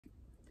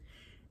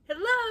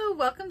Hello,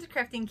 welcome to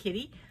Crafting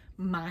Kitty.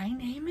 My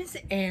name is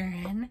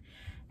Erin,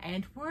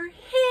 and we're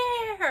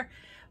here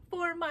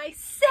for my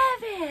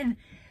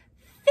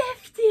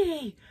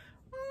 750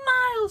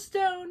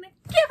 milestone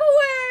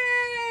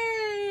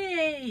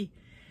giveaway.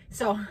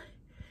 So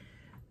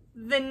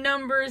the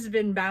number's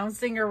been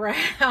bouncing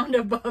around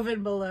above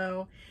and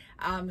below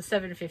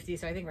 750,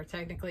 so I think we're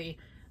technically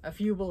a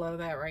few below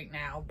that right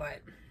now, but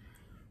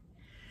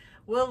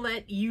we'll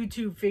let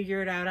YouTube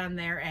figure it out on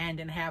their end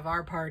and have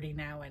our party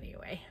now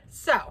anyway.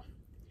 So,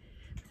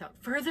 without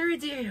further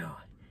ado,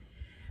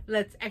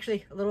 let's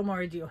actually, a little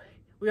more ado.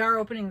 We are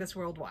opening this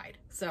worldwide.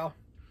 So,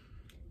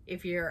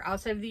 if you're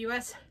outside of the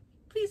US,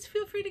 please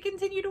feel free to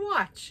continue to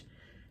watch.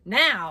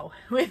 Now,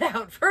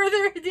 without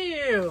further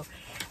ado,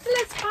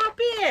 let's pop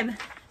in.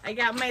 I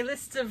got my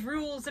list of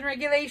rules and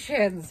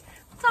regulations.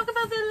 We'll talk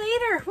about that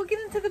later. We'll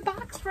get into the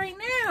box right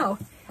now.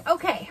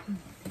 Okay,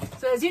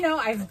 so as you know,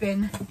 I've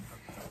been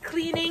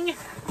cleaning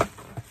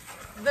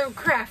the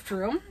craft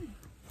room.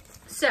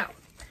 So,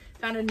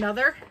 found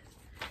another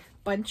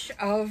bunch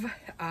of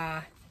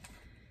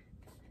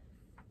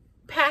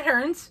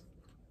patterns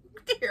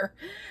here.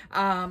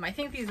 I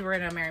think these were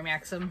in a Mary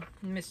Maxim.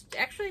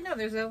 Actually, no,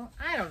 there's a,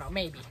 I don't know,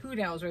 maybe. Who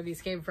knows where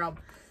these came from.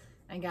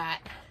 I got,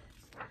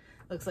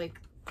 looks like,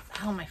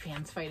 oh, my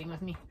fan's fighting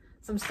with me.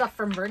 Some stuff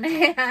from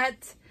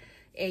Bernat.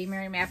 A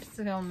Mary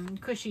Maxim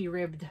cushy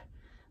ribbed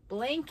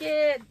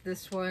blanket.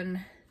 This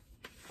one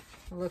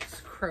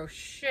looks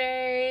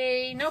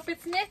crochet. Nope,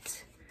 it's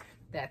knit.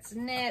 That's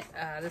knit.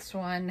 This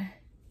one,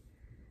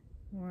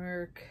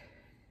 work,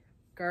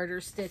 garter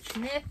stitch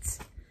knit.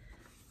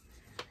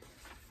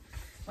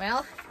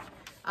 Well,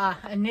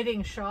 a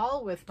knitting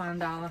shawl with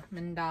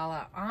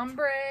mandala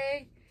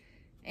ombre,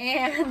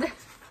 and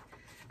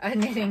a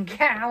knitting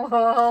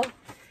cowl.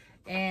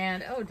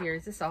 And oh dear,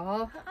 is this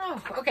all?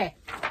 Oh, okay.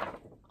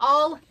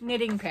 All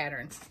knitting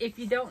patterns. If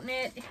you don't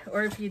knit,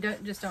 or if you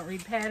just don't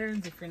read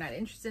patterns, if you're not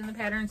interested in the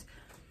patterns,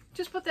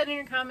 just put that in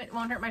your comment. It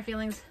won't hurt my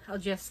feelings. I'll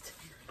just,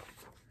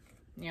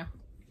 you know,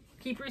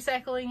 keep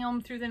recycling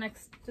them through to the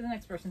next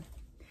person.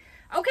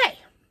 Okay.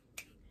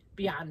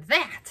 Beyond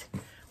that,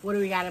 what do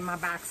we got in my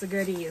box of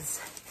goodies?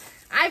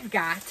 I've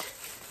got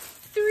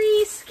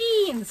 3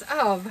 skeins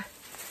of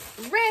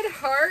Red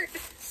Heart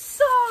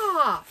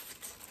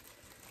Soft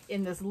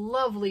in this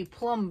lovely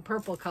plum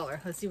purple color.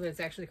 Let's see what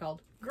it's actually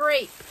called.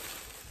 Grape.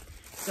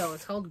 So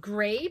it's called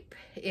Grape.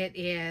 It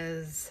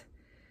is,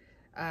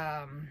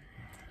 I'm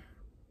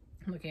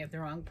looking at the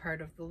wrong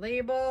part of the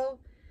label.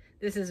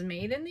 This is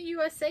made in the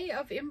USA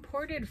of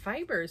imported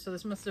fibers. So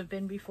this must have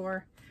been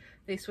before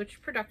they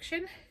switched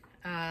production.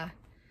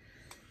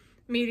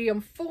 Medium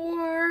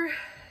 4,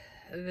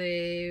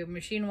 the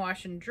machine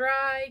wash and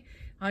dry,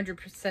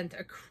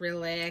 100%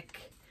 acrylic.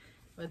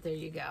 But there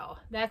you go.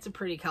 That's a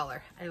pretty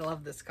color. I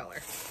love this color.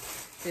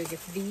 So you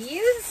get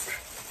these,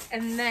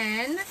 and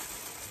then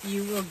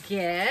you will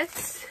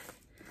get,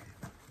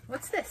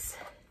 what's this?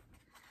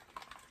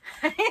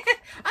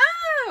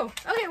 Oh,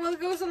 okay, well, it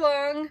goes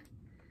along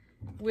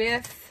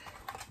with,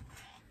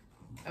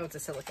 oh, it's a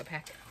silica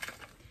pack.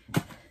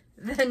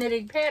 The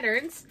knitting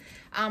patterns.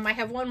 I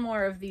have one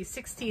more of these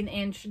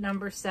 16-inch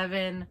number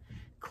 7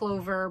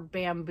 clover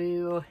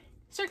bamboo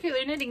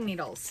circular knitting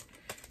needles.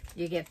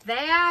 You get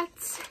that.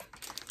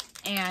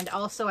 And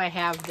also I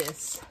have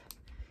this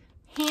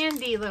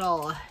handy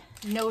little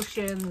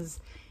Notions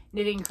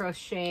knitting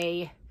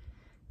crochet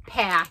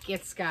pack.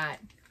 It's got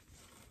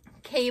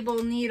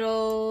cable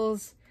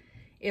needles.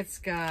 It's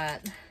got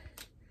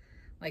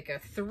like a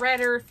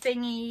threader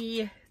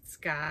thingy. It's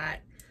got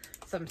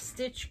some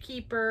stitch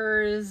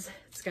keepers.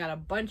 It's got a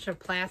bunch of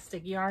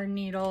plastic yarn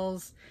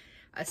needles,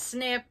 a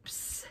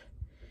snips,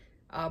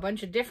 a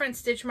bunch of different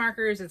stitch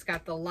markers. It's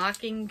got the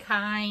locking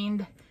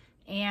kind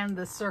and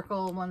the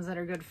circle ones that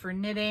are good for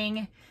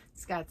knitting.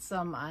 It's got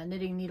some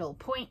knitting needle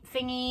point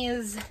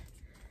thingies.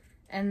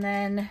 And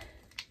then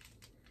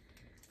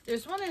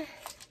there's one of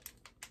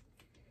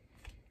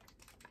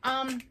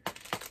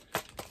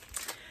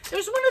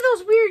there's one of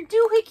those weird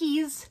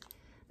doohickeys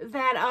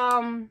that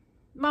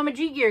Mama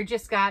G Gear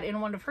just got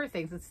in one of her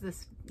things. It's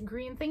this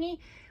green thingy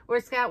where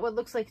it's got what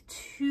looks like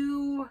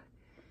 2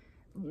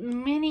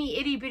 mini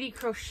itty bitty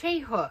crochet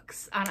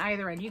hooks on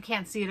either end. You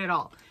can't see it at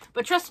all,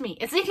 but trust me,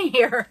 it's in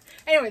here.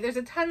 Anyway, there's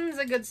a tons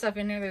of good stuff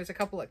in there. There's a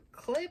couple of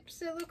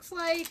clips, it looks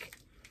like.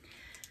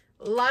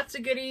 Lots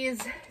of goodies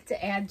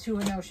to add to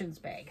a Notions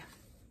bag.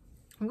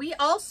 We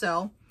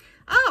also,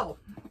 oh,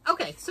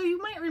 okay, so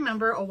you might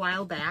remember a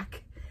while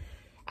back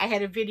I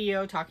had a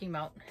video talking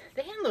about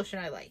the hand lotion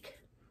I like,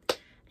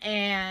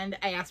 and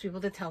I asked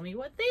people to tell me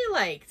what they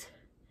liked.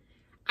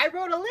 I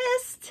wrote a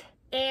list,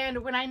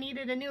 and when I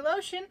needed a new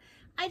lotion,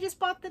 I just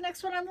bought the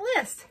next one on the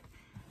list.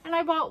 And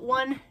I bought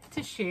one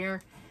to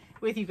share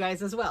with you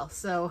guys as well.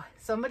 So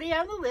somebody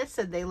on the list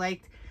said they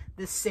liked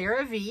the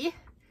CeraVe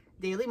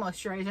Daily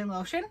Moisturizing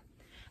Lotion.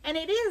 And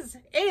it is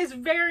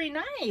very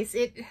nice.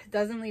 It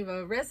doesn't leave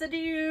a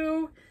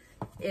residue.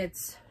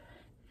 It's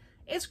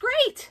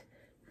great.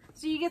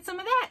 So you get some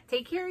of that.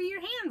 Take care of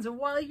your hands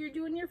while you're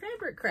doing your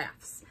fabric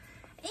crafts.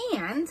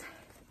 And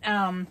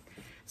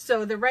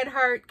So the red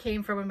heart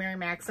came from a Mary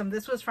Maxim.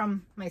 This was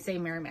from my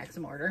same Mary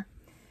Maxim order.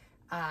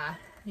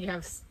 You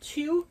have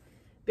 2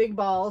 big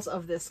balls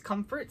of this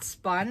Comfort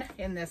spun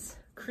in this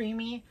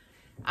creamy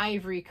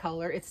ivory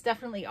color. It's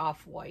definitely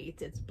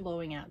off-white. It's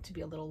blowing out to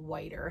be a little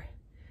whiter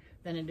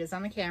than it is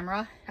on the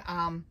camera.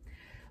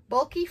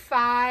 Bulky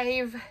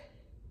 5,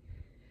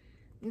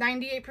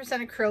 98%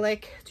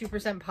 acrylic,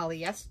 2%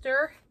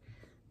 polyester,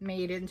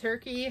 made in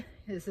Turkey.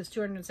 This is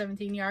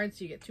 217 yards,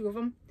 so you get 2 of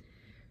them.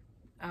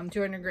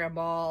 200 gram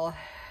ball.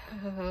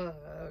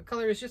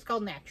 Color is just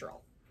called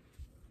Natural.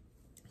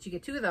 So you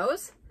get 2 of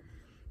those.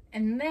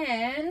 And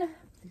then,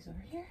 these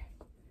over here.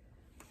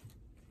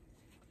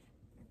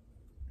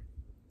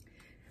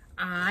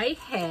 I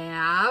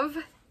have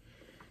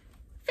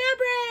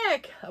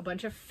fabric, a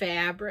bunch of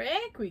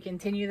fabric. We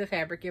continue the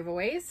fabric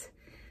giveaways.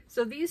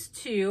 So these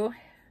 2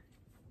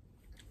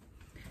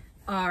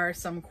 are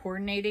some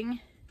coordinating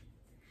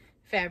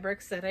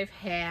fabrics that I've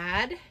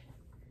had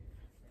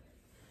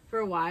for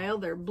a while.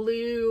 They're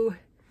blue,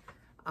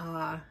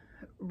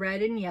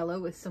 red and yellow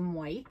with some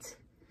white.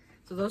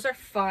 So those are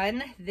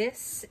fun.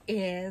 This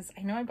is,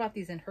 I know I bought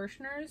these in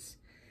Hirschner's,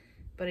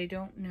 but I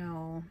don't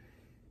know.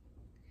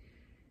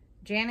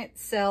 Janet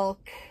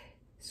Silk,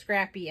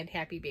 Scrappy, and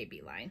Happy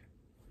Baby line.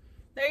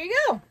 There you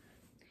go.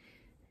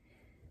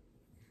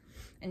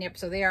 And yep,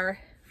 so they are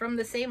from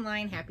the same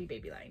line, Happy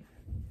Baby line.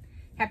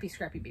 Happy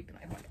Scrappy Baby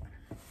line.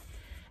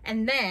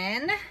 And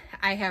then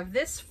I have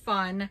this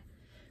fun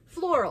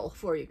floral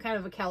for you, kind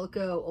of a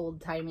calico,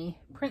 old-timey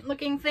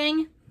print-looking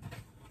thing.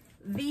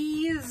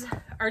 These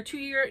are 2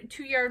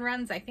 yard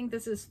runs. I think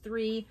this is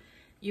 3.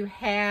 You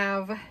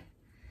have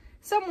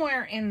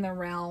somewhere in the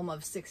realm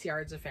of 6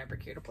 yards of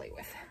fabric here to play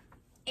with.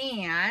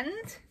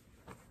 And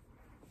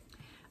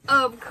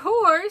of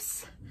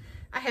course,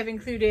 I have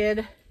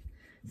included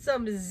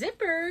some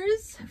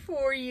zippers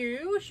for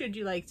you, should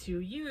you like to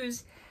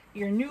use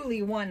your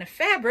newly won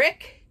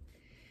fabric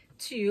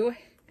to,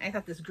 I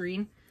thought this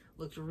green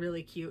looked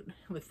really cute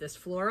with this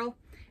floral.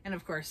 And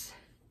of course,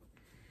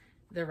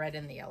 the red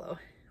and the yellow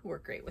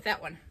work great with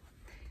that one.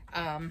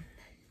 And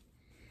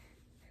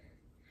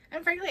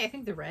frankly, I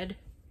think the red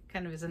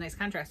kind of is a nice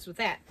contrast with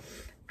that.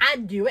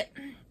 I'd do it.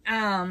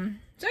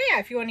 So yeah,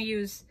 if you want to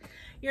use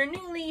your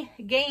newly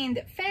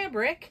gained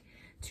fabric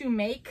to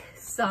make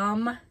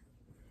some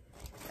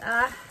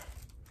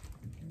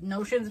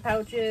notions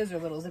pouches or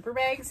little zipper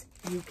bags,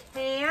 you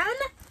can.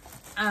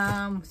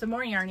 Some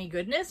more yarny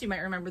goodness. You might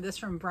remember this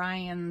from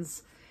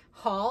Brian's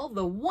haul.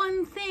 The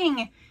one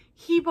thing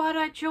he bought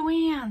at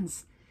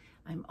Joann's.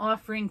 I'm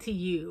offering to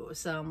you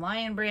some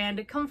Lion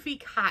Brand Comfy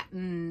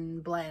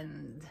Cotton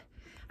Blend.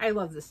 I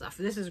love this stuff.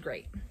 This is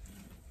great.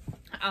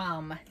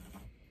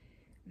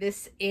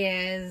 This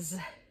is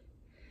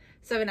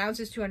 7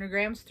 ounces, 200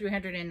 grams,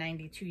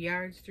 392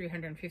 yards,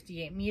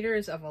 358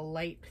 meters of a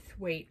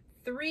lightweight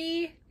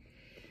 3.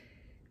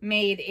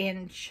 Made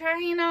in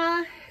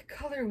China.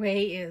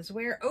 Colorway is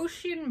Where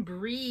Ocean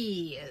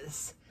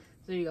Breeze.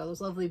 So there you go. Those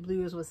lovely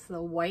blues with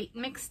the white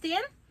mixed in.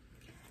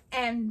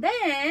 And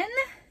then,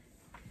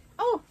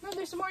 oh, no,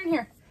 there's some more in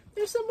here.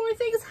 There's some more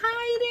things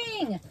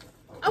hiding.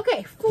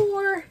 Okay,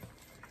 for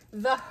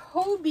the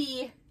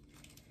Hobie,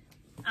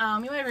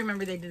 you might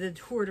remember they did a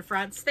Tour de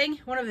France thing.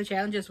 One of the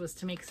challenges was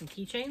to make some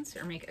keychains,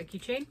 or make a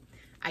keychain.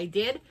 I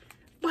did,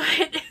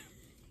 but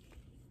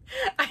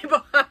I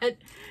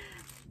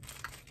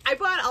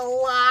bought a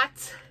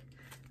lot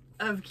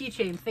of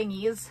keychain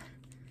thingies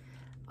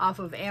off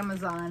of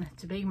Amazon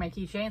to make my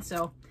keychain.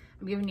 So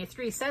I'm giving you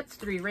 3 sets,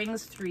 3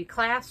 rings, 3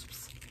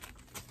 clasps.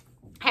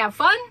 Have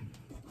fun.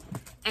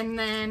 And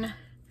then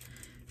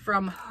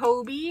from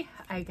Hobie,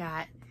 I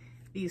got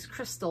these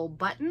crystal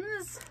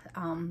buttons.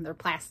 They're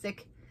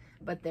plastic,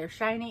 but they're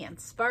shiny and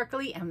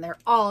sparkly, and they're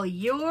all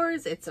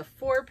yours. It's a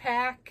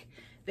 4-pack.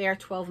 They are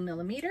 12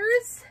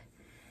 millimeters.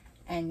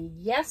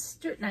 And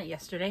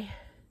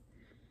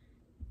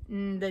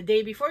the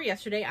day before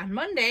yesterday, on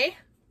Monday,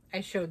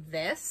 I showed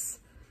this.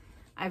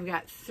 I've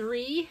got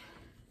 3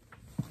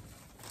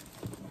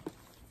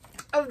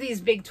 of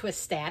these big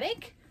twist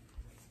static.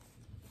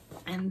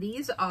 And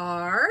these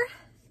are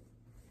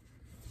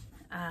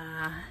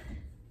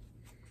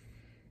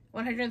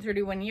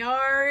 131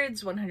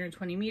 yards,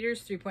 120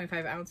 meters,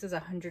 3.5 ounces,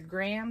 100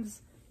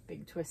 grams.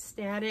 Big twist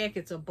static.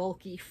 It's a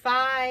bulky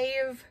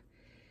 5.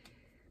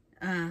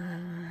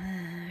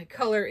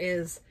 Color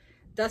is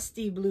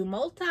Dusty Blue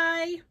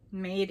Multi,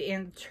 made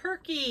in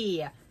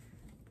Turkey.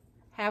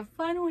 Have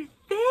fun with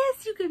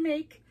this. You can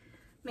make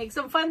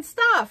some fun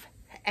stuff.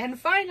 And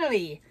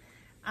finally,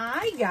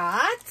 I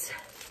got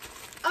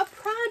a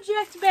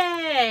project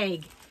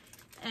bag.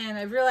 And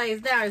I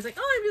realized now, I was like,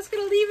 oh, I'm just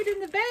going to leave it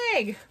in the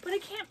bag. But I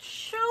can't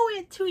show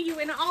it to you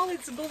in all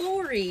its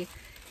glory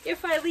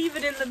if I leave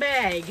it in the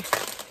bag.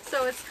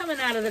 So it's coming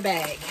out of the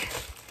bag.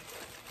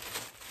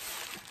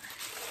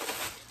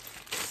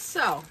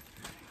 So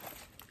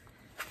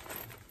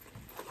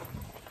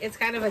it's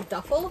kind of a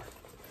duffel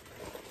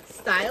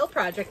style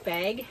project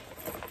bag.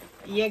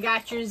 You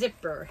got your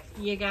zipper.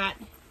 You got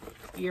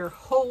your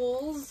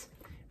holes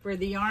for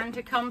the yarn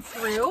to come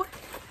through.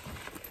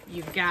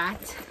 You've got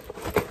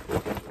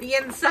the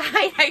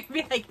inside. I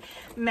feel like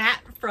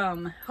Matt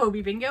from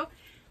Hobie Bingo.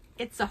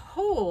 It's a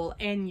hole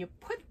and you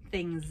put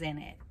things in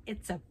it.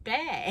 It's a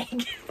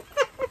bag.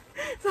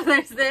 So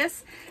there's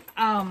this.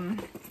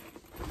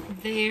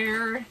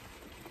 There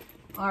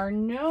are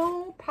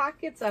no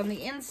pockets on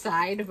the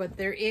inside, but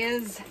there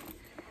is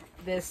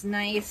this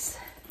nice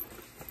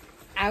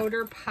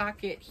outer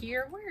pocket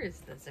here. Where is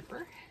the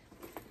zipper?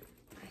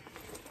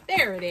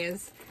 There it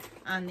is.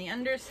 On the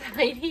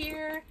underside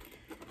here,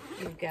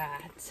 you've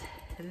got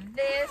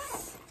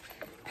this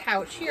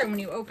pouch here. When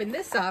you open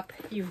this up,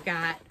 you've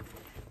got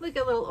like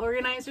a little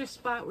organizer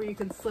spot where you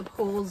can slip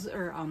holes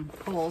or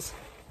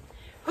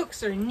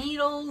hooks or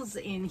needles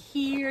in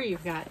here.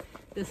 You've got,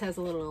 this has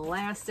a little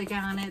elastic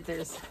on it.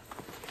 There's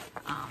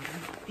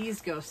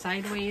these go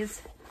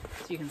sideways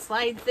so you can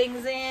slide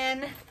things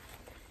in,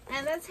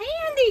 and that's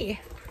handy.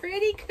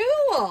 Pretty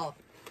cool.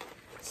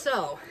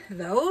 So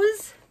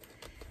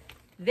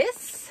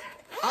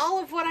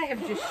all of what I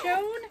have just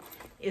shown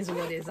is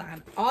what is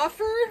on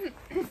offer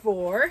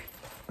for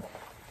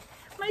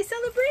my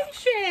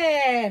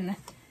celebration.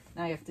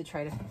 Now I have to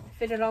try to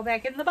fit it all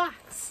back in the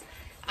box.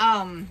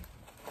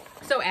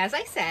 So as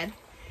I said,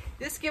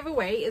 this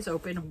giveaway is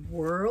open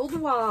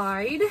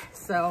worldwide.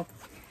 So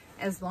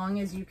as long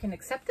as you can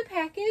accept the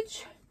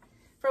package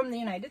from the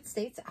United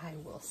States, I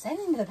will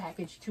send the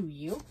package to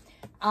you.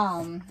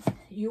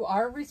 You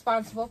are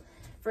responsible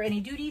for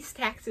any duties,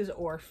 taxes,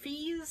 or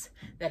fees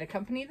that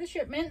accompany the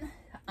shipment.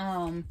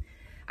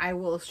 I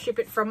will ship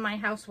it from my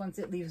house once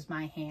it leaves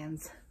my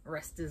hands.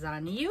 Rest is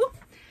on you.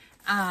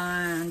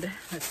 And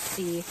let's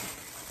see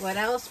what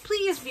else.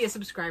 Please be a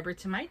subscriber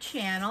to my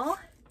channel.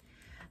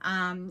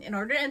 In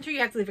order to enter, you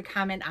have to leave a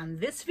comment on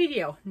this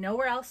video.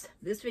 Nowhere else.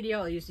 This video,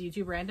 I'll use the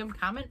YouTube random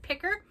comment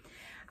picker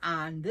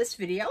on this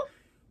video.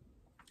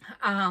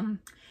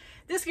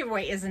 This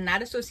giveaway is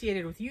not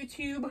associated with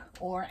YouTube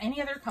or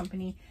any other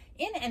company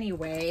in any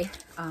way.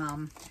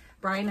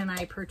 Brian and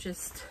I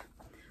purchased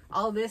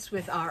all this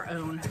with our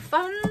own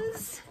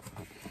funds,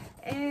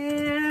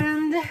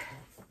 and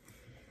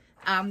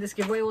this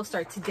giveaway will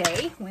start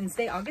today,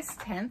 Wednesday, August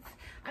 10th.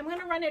 I'm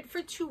going to run it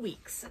for 2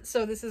 weeks.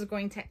 So this is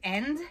going to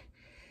end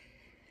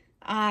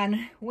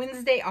on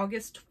Wednesday,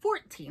 August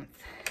 14th,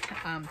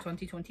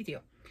 2022.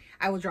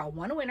 I will draw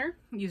one winner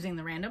using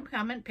the random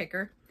comment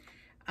picker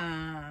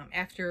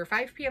after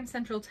 5 p.m.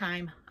 Central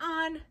Time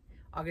on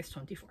August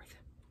 24th.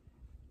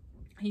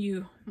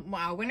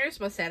 Winners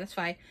must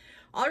satisfy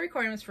all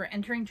requirements for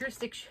entering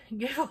jurisdiction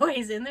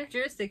giveaways in their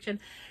jurisdiction.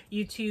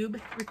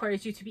 YouTube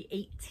requires you to be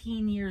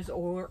 18 years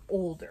or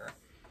older.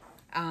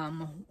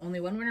 Only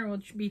one winner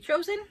will be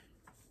chosen.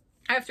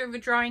 After the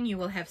drawing, you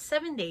will have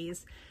 7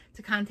 days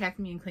to contact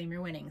me and claim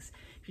your winnings.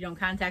 If you don't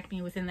contact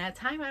me within that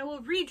time, I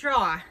will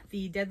redraw.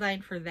 The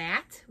deadline for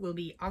that will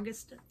be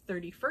August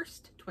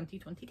 31st,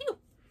 2022.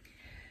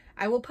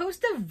 I will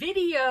post a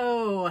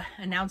video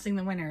announcing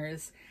the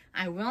winners.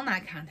 I will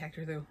not contact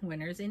the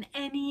winners in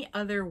any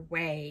other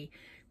way.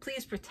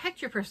 Please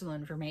protect your personal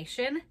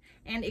information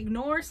and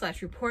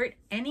ignore/report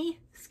any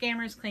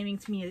scammers claiming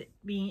to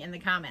be in the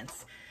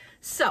comments.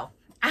 So,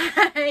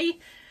 I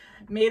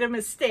made a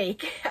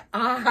mistake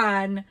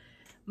on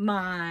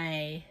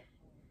my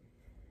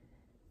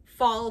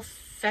Fall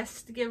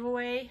Fest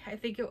giveaway. I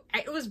think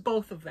it was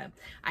both of them.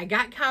 I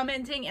got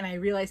commenting and I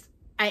realized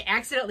I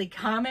accidentally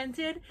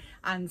commented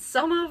on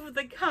some of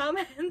the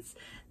comments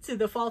to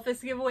the Fall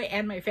Fest giveaway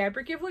and my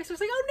fabric giveaway. So I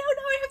was like, oh no,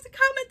 I have to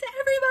comment to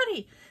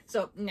everybody.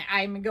 So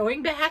I'm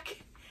going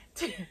back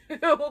to,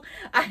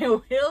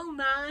 I will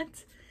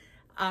not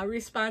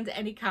respond to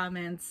any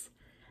comments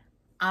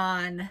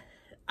on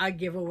a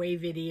giveaway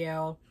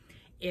video.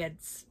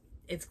 It's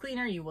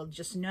cleaner. You will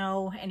just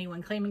know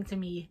anyone claiming to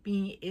me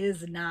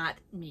is not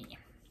me.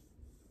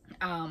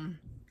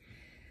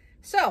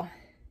 So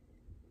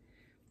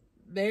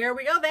there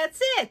we go. That's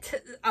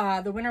it.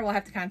 The winner will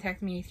have to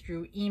contact me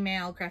through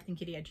email,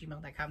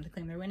 craftingkitty@gmail.com, to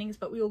claim their winnings,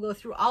 but we will go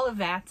through all of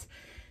that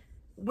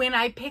when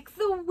I pick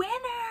the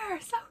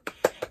winner. So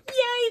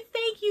yay.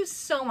 Thank you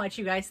so much,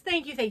 you guys.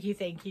 Thank you.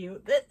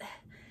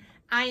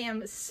 I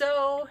am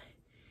so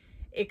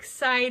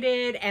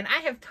excited, and I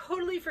have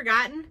totally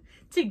forgotten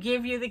to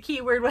give you the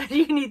keyword when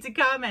you need to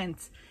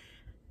comment.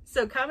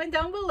 So comment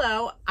down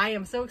below. I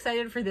am so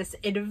excited for this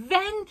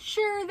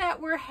adventure that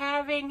we're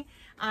having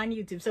on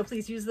YouTube. So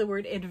please use the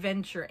word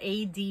adventure,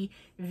 ADVENTURE.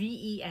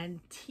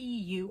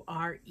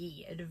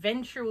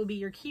 Adventure will be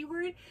your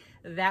keyword.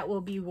 That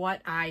will be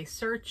what I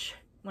search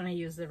when I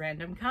use the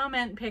random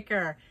comment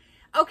picker.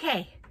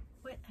 Okay,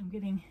 what I'm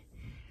getting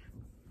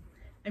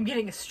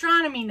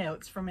astronomy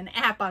notes from an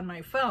app on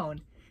my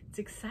phone. It's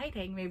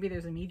exciting. Maybe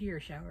there's a meteor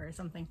shower or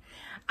something.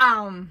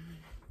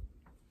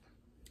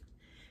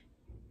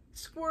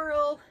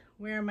 Squirrel,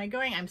 where am I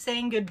going? I'm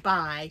saying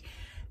goodbye.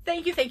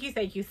 Thank you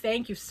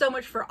so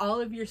much for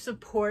all of your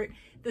support.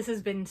 This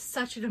has been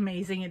such an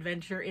amazing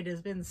adventure. It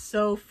has been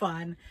so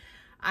fun.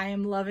 I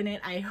am loving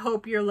it. I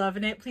hope you're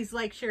loving it. Please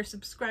like, share,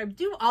 subscribe,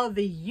 do all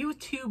the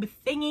YouTube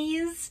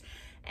thingies,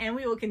 and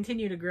we will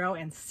continue to grow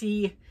and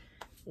see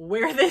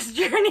where this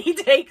journey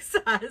takes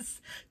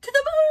us to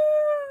the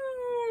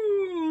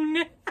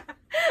moon.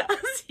 I'll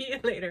see you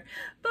later.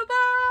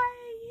 Bye-bye.